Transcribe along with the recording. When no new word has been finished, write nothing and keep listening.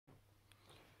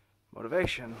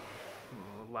motivation,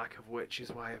 lack of which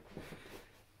is why I'm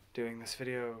doing this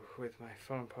video with my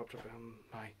phone popped up on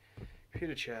my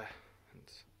computer chair and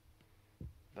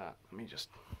that. Let me just...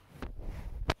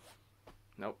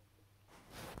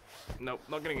 Nope,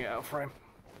 not getting it out of frame.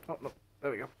 Oh, no,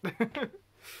 there we go.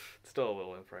 It's still a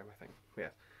little in frame, I think.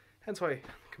 Yeah, hence why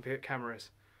computer camera is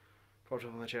propped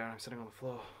up on the chair and I'm sitting on the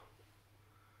floor.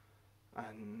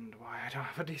 And why I don't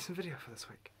have a decent video for this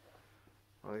week.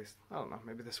 Or at least, I don't know,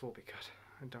 maybe this will be good.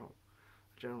 I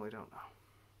generally don't know.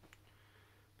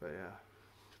 But yeah,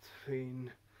 it's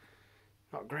been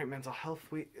not great mental health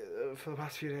week for the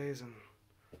past few days, and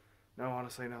no,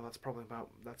 honestly, no, that's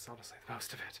honestly the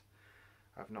most of it.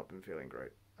 I've not been feeling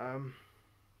great. But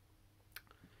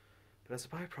as a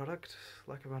byproduct,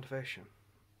 lack of motivation.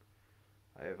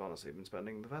 I have honestly been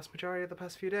spending the vast majority of the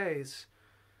past few days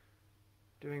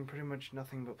doing pretty much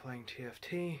nothing but playing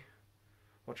TFT,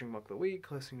 watching Mug the Week,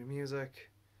 listening to music,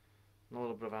 and a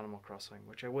little bit of Animal Crossing,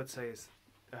 which I would say is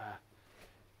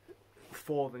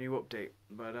for the new update,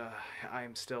 but I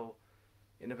am still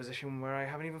in a position where I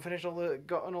haven't even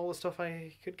gotten all the stuff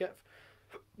I could get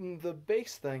the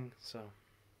base thing, so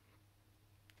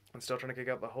I'm still trying to kick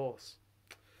out the horse.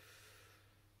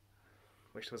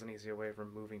 Wish there was an easier way of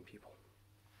removing people.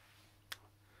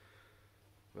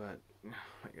 But what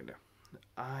are you gonna do?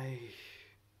 I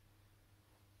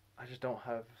just don't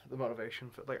have the motivation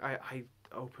for, like, I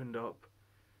opened up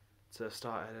to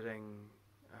start editing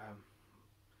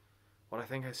what I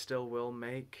think I still will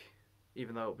make,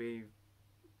 even though it'll be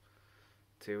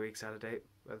 2 weeks out of date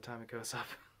by the time it goes up.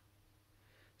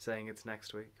 Saying it's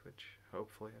next week, which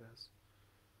hopefully it is.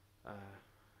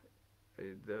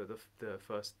 The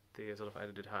sort of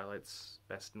edited highlights,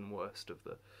 best and worst of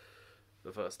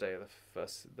the first day of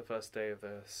the first day of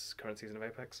the current season of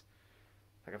Apex.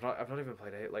 Like I've not even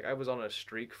played it. Like I was on a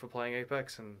streak for playing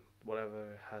Apex, and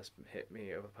whatever has hit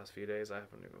me over the past few days, I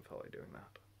haven't even felt like doing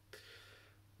that,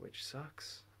 which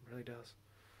sucks. It really does.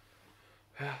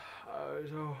 Yeah.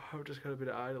 So I've just kind of been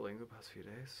idling the past few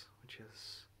days, which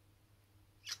is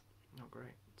not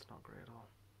great. It's not great at all.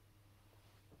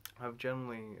 I've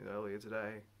generally earlier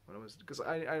today when I was, because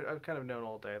I've kind of known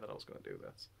all day that I was going to do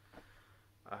this.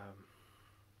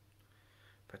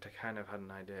 But I kind of had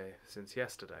an idea since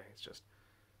yesterday. It's just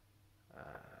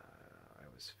I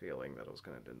was feeling that I was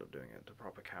going to end up doing it to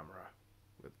proper camera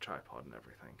with tripod and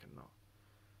everything, and not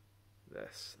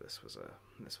this. This was a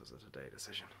today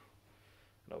decision.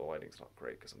 I know the lighting's not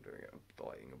great because I'm doing it the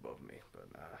lighting above me,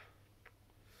 but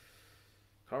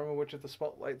can't remember which of the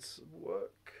spotlights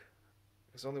work.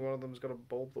 Because only one of them's got a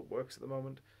bulb that works at the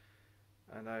moment,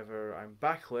 and either I'm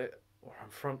backlit or I'm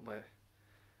front lit.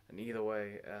 And either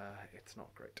way, it's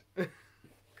not great.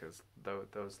 Because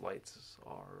those lights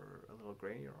are a little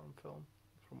grainier on film,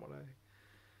 from what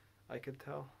I could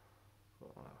tell.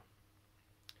 But,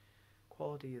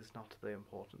 quality is not the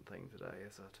important thing today,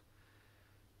 is it?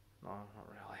 No, not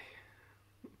really.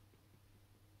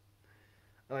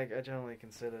 Like, I generally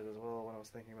considered as well when I was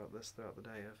thinking about this throughout the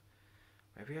day of,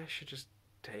 maybe I should just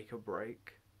take a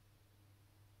break.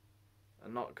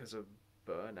 And not because of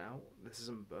burnout. This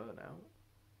isn't burnout.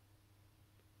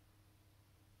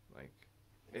 Like,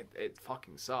 it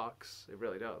fucking sucks. It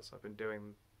really does. I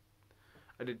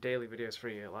did daily videos for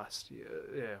a year last year,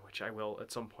 yeah, which I will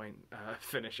at some point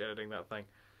finish editing that thing.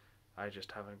 I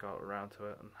just haven't got around to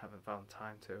it and haven't found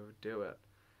time to do it.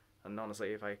 And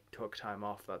honestly, if I took time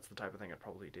off, that's the type of thing I'd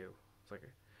probably do. It's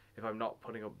like, if I'm not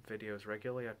putting up videos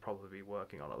regularly, I'd probably be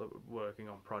working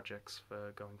on projects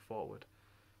for going forward,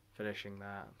 finishing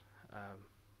that.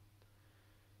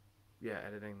 Yeah,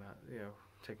 editing that,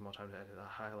 taking more time to edit that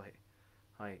highlight,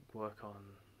 like work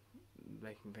on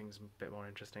making things a bit more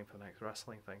interesting for the next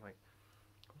wrestling thing, like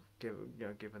give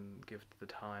the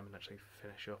time and actually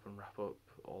finish up and wrap up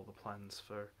all the plans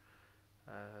for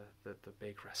the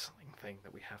big wrestling thing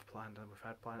that we have planned, and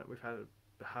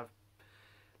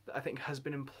I think has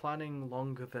been in planning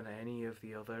longer than any of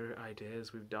the other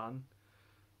ideas we've done,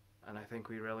 and I think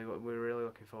we're really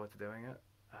looking forward to doing it.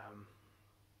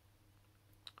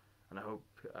 And I hope,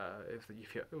 if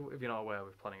you're not aware,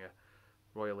 we're planning a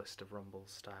Royalist of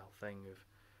Rumbles style thing of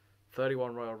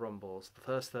 31 Royal Rumbles. The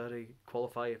first 30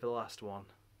 qualify for the last one,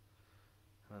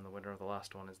 and then the winner of the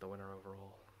last one is the winner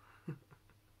overall.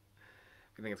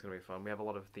 I think it's going to be fun. We have a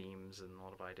lot of themes and a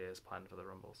lot of ideas planned for the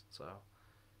Rumbles, so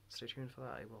stay tuned for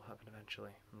that. It will happen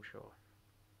eventually, I'm sure.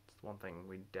 It's one thing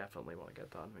we definitely want to get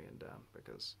done, me and Dan,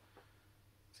 because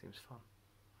it seems fun.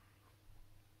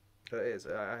 It is.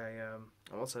 I'm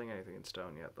not setting anything in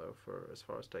stone yet, though, for as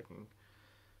far as taking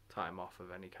time off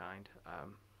of any kind.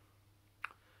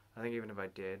 I think even if I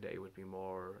did, it would be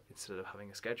more, instead of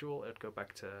having a schedule, I'd go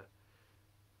back to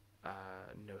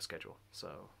no schedule.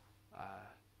 So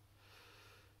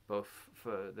both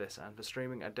for this and for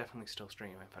streaming, I definitely still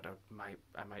stream. In fact,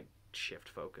 I might shift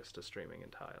focus to streaming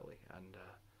entirely, and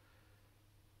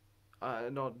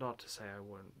not to say I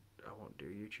won't do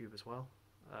YouTube as well.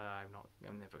 I'm not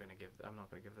gonna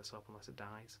give this up unless it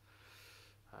dies.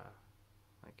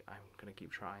 Like, I'm gonna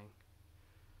keep trying.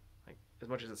 Like, as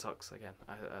much as it sucks, again,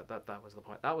 that was the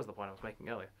point. That was the point I was making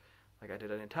earlier. Like, I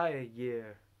did an entire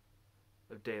year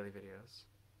of daily videos.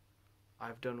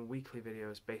 I've done weekly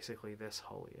videos basically this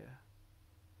whole year.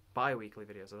 Bi-weekly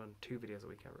videos. I've done 2 videos a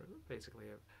week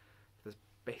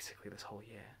basically this whole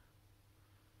year.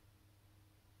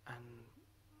 And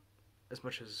as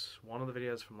much as one of the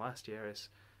videos from last year is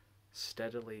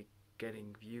steadily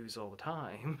getting views all the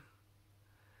time,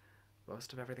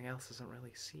 most of everything else isn't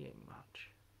really seeing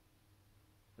much.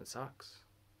 It sucks.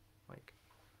 Like,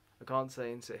 I can't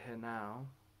say and sit here now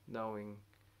knowing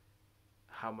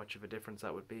how much of a difference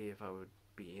that would be if I would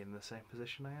be in the same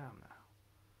position I am now.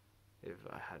 If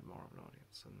I had more of an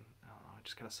audience. And I don't know, it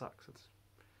just kind of sucks. It's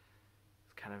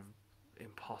kind of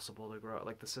impossible to grow.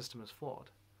 Like, the system is flawed.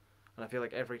 And I feel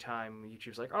like every time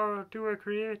YouTube's like, oh, do a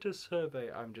creator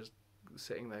survey, I'm just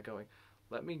sitting there going,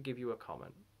 let me give you a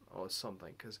comment or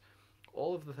something, because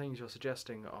all of the things you're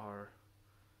suggesting are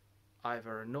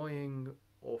either annoying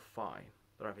or fine.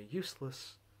 They're either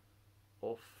useless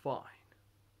or fine.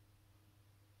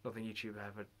 Nothing YouTube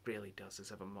ever really does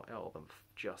is ever all of them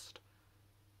just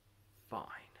fine.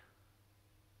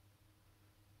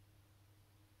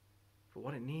 But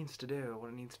what it needs to do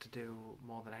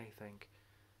more than anything,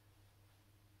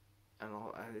 and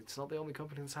it's not the only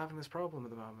company that's having this problem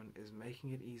at the moment, is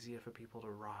making it easier for people to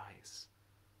rise.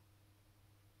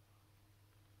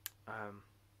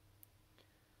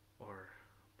 Or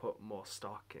put more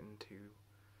stock into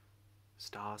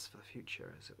stars for the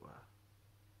future, as it were.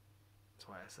 That's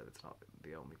why I said it's not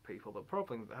the only people that are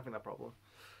probably having that problem.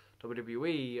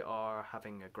 WWE are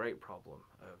having a great problem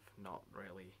of not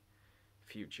really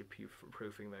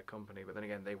future-proofing their company, but then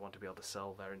again, they want to be able to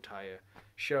sell their entire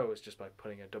shows just by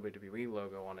putting a WWE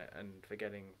logo on it, and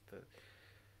forgetting that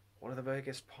one of the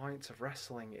biggest points of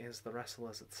wrestling is the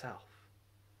wrestlers itself.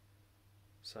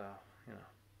 So, you know,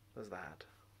 there's that.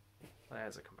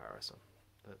 There's a comparison.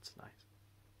 That's nice,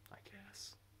 I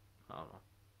guess. I don't know.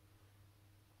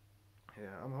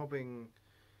 Yeah, I'm hoping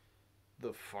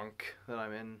the funk that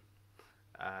I'm in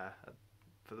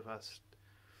for the past...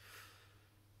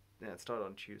 Yeah, it started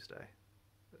on Tuesday.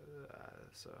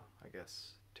 So, I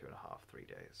guess 2.5, 3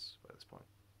 days by this point.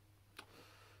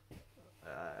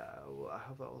 Well, I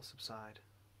hope that will subside.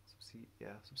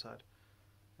 Subside.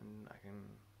 And I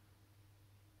can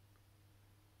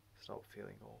stop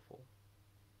feeling awful.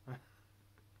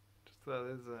 Just that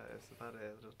is about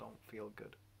it. I just don't feel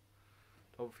good.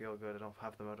 Don't feel good. I don't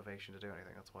have the motivation to do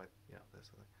anything. That's why, you know, this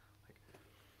like,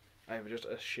 I have just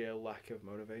a sheer lack of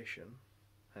motivation.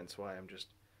 Hence why I'm just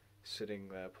sitting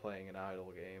there playing an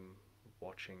idle game,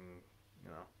 watching, you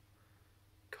know,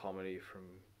 comedy from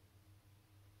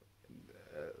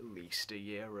at least a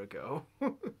year ago.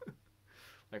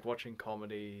 Like, watching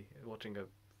comedy, watching a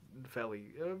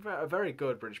very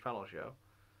good British panel show,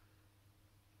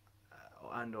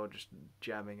 and or just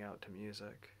jamming out to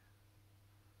music,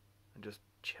 and just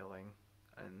chilling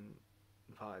and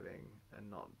vibing and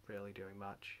not really doing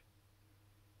much.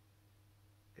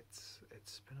 It's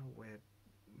been a weird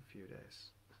few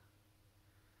days.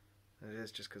 And it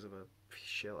is just because of a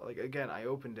chill. Like, again, I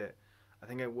opened it. I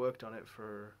think I worked on it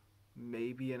for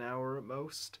maybe an hour at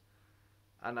most,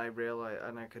 and I realized,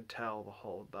 and I could tell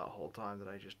that whole time that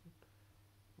I just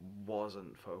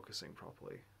wasn't focusing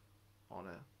properly on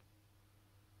it,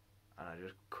 and I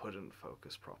just couldn't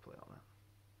focus properly on it.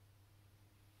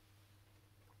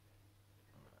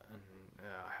 And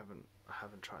yeah, I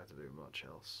haven't tried to do much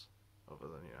else other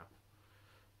than, you know,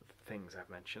 the things I've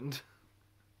mentioned.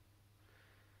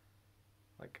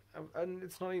 Like, and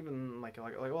it's not even like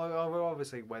well,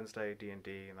 obviously Wednesday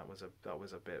D&D, and that was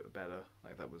a bit better.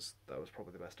 Like, that was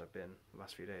probably the best I've been the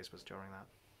last few days was during that.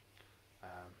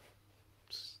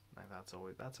 Like, that's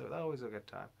always a good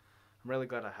time. I'm really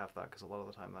glad I have that, because a lot of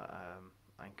the time that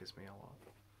anchors me a lot.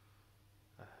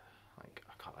 Like,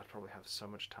 I'd probably have so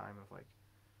much time of, like,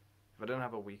 if I don't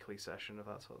have a weekly session of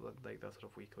that sort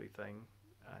of weekly thing,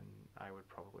 and I would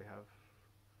probably have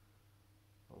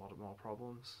a lot of more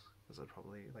problems. Because I'd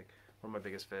probably, like, one of my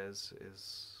biggest fears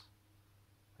is,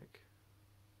 like,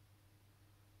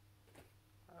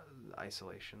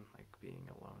 isolation, like being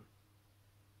alone.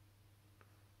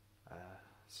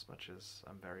 As much as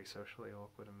I'm very socially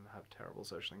awkward and have terrible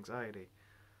social anxiety,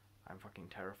 I'm fucking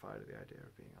terrified of the idea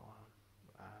of being alone.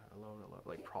 Alone,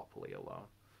 like, properly alone.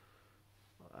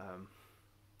 Um,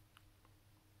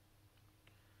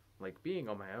 like, being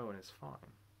on my own is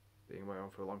fine. Being on my own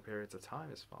for long periods of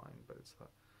time is fine, but it's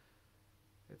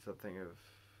that thing of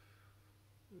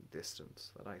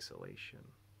distance, that isolation.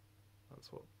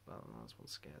 That's what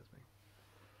scares me.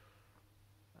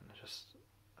 And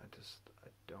I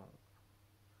don't.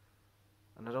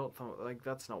 And I don't think, like,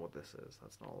 that's not what this is.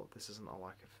 This isn't a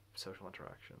lack of social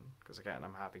interaction. Because again,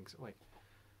 I'm having, like,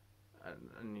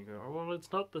 and you go, oh, well,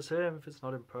 it's not the same if it's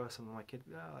not in person. I'm like, it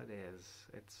is.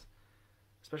 It's,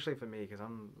 especially for me, because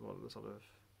I'm one of the sort of,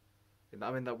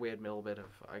 I'm in that weird middle bit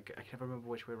of, I can never remember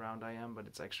which way around I am, but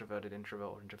it's extroverted introvert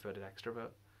or introverted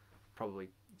extrovert. Probably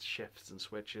shifts and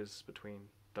switches between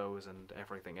those and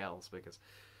everything else, because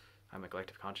I'm a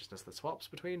collective consciousness that swaps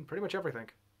between pretty much everything.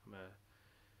 I'm a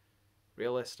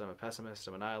realist, I'm a pessimist,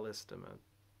 I'm a nihilist, I'm an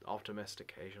optimist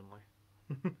occasionally.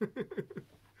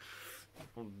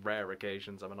 On rare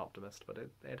occasions I'm an optimist, but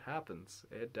it happens.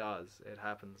 It does. It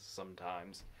happens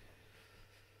sometimes.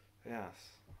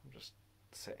 Yes, I'm just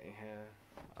sitting here.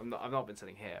 I've not been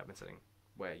sitting here, I've been sitting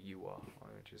where you are,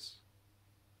 which is,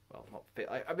 well, not fit.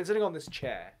 I've been sitting on this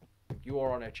chair. You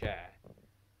are on a chair.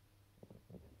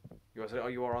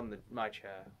 You are on my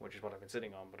chair, which is what I've been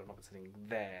sitting on, but I've not been sitting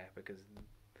there, because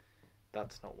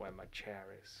that's not where my chair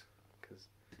is, because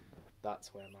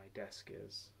that's where my desk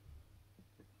is.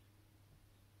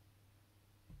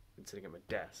 I've been sitting at my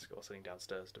desk, or sitting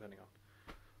downstairs, depending on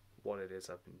what it is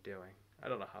I've been doing. I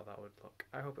don't know how that would look.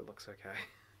 I hope it looks okay.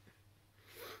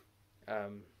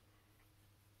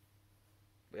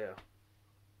 Yeah.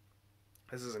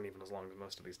 This isn't even as long as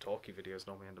most of these talky videos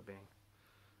normally end up being.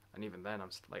 And even then,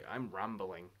 I'm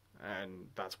rambling, and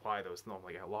that's why those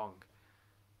normally get long.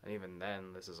 And even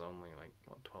then, this is only, like,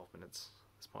 what, 12 minutes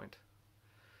at this point.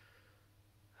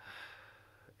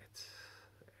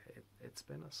 It's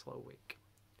been a slow week.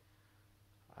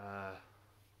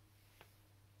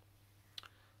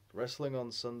 Wrestling on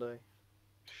Sunday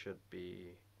should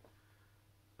be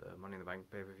the Money in the Bank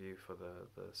pay-per-view for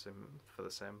the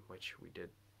sim, which we did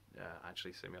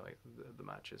actually simulate the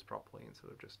matches properly instead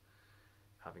of just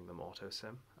having them auto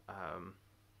sim.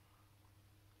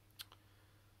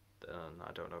 Then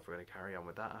I don't know if we're going to carry on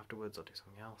with that afterwards or do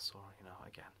something else, or, you know,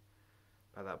 again,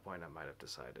 by that point I might have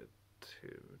decided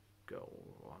to go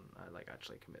on, like,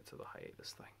 actually commit to the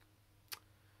hiatus thing,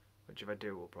 which if I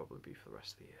do will probably be for the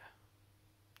rest of the year.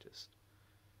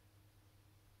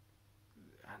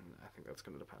 And I think that's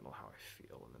going to depend on how I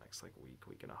feel in the next, like,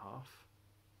 week and a half,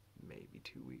 maybe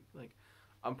 2 weeks. Like,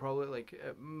 I'm probably, like,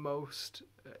 at most,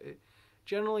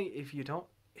 generally if you don't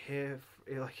hear,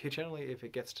 like, generally if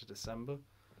it gets to December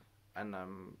and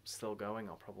I'm still going,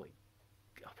 I'll probably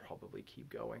keep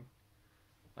going.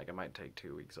 Like, I might take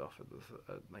 2 weeks off at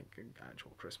the like,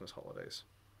 actual Christmas holidays,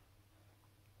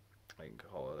 like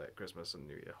Christmas and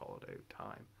New Year holiday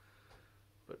time.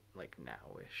 But, like,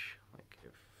 now-ish, like,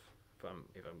 if I'm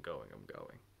going, I'm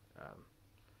going.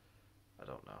 I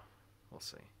don't know. We'll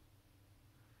see.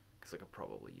 Because I could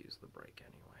probably use the break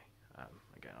anyway.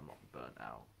 Again, I'm not burnt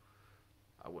out.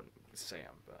 I wouldn't say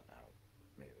I'm burnt out.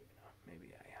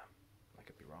 Maybe I am. I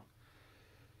could be wrong.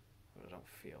 But I don't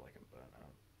feel like I'm burnt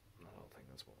out. I don't think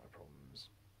that's what my problem is.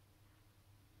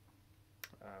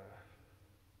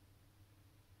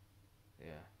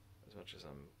 Yeah, as much as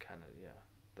I'm kind of, yeah,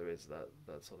 there is that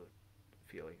sort of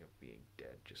feeling of being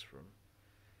dead just from,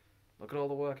 look at all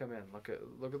the work I'm in, look at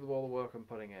all the work I'm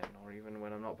putting in, or even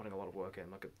when I'm not putting a lot of work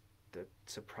in, look at the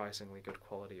surprisingly good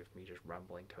quality of me just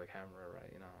rambling to a camera,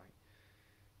 right? You know,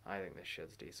 I think this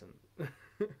shit's decent.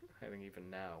 I think even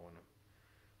now, when I'm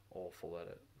awful at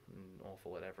it, and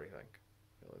awful at everything,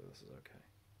 I feel like this is okay.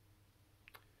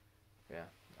 Yeah,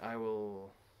 I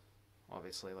will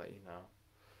obviously let you know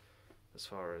as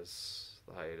far as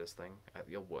the hiatus thing.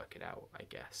 You'll work it out, I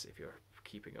guess, if you're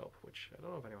keeping up, which I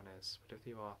don't know if anyone is, but if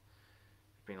you are,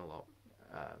 it's been a lot.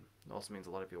 It also means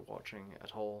a lot of you are watching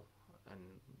at all and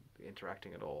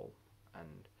interacting at all,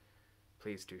 and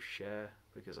please do share,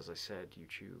 because as I said,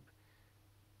 YouTube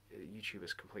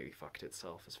has completely fucked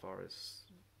itself as far as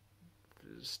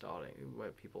starting,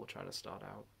 where people are trying to start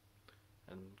out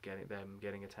and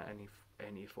getting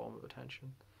any form of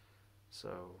attention.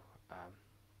 So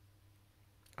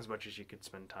as much as you could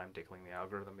spend time tickling the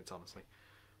algorithm, it's honestly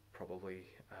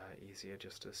probably easier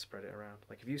just to spread it around.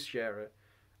 Like, if you share it,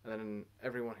 and then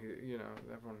everyone who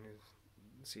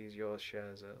sees yours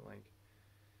shares it, like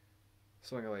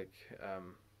something like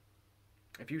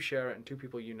if you share it and 2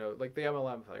 people, you know, like the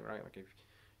MLM thing, right? Like, if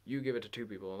you give it to 2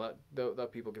 people and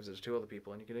that people gives it to 2 other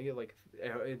people, and you can get, like,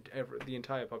 the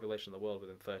entire population of the world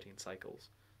within 13 cycles.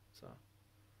 So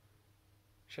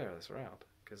share this around,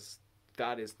 because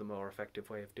that is the more effective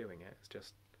way of doing it. It's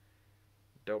just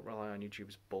don't rely on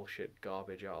YouTube's bullshit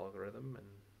garbage algorithm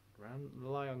and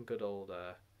rely on good old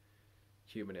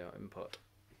human input.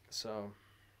 So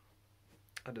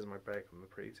that is my break from the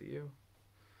pretty to you.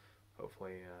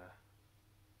 Hopefully,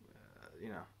 you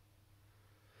know,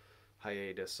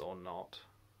 hiatus or not,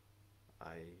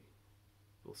 I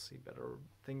will see better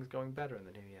things going better in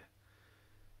the new year.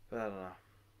 But I don't know.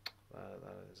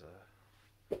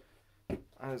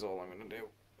 That is all I'm going to do.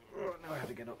 Now I have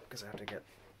to get up because I have to get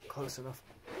close enough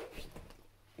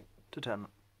to turn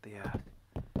the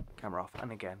camera off.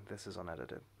 And again, this is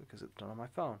unedited because it's done on my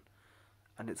phone.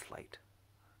 And it's late.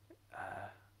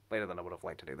 Later than I would have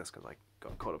liked to do this because I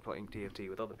got caught up playing TFT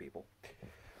with other people.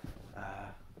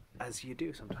 As you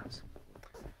do sometimes.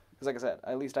 Because like I said,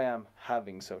 at least I am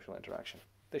having social interaction.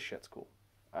 This shit's cool.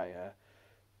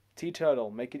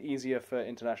 T-Turtle, make it easier for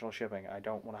international shipping. I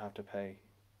don't want to have to pay,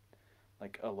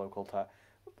 like, a local tax.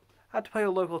 I had to pay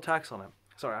a local tax on it.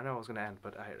 Sorry, I know I was going to end,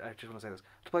 but I just want to say this.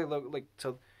 To pay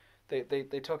so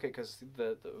they took it because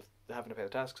they're having to pay the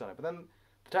tax on it. But then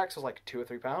the tax was like £2 or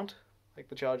 £3. Like,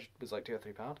 the charge was like £2 or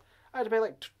 £3. I had to pay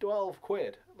like 12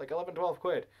 quid, like 11, 12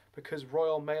 quid, because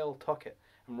Royal Mail took it.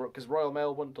 And because Royal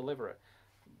Mail wouldn't deliver it.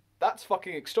 That's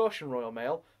fucking extortion, Royal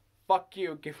Mail. Fuck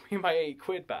you, give me my 8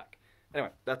 quid back.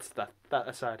 Anyway, that's that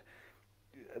aside.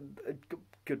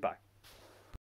 Goodbye.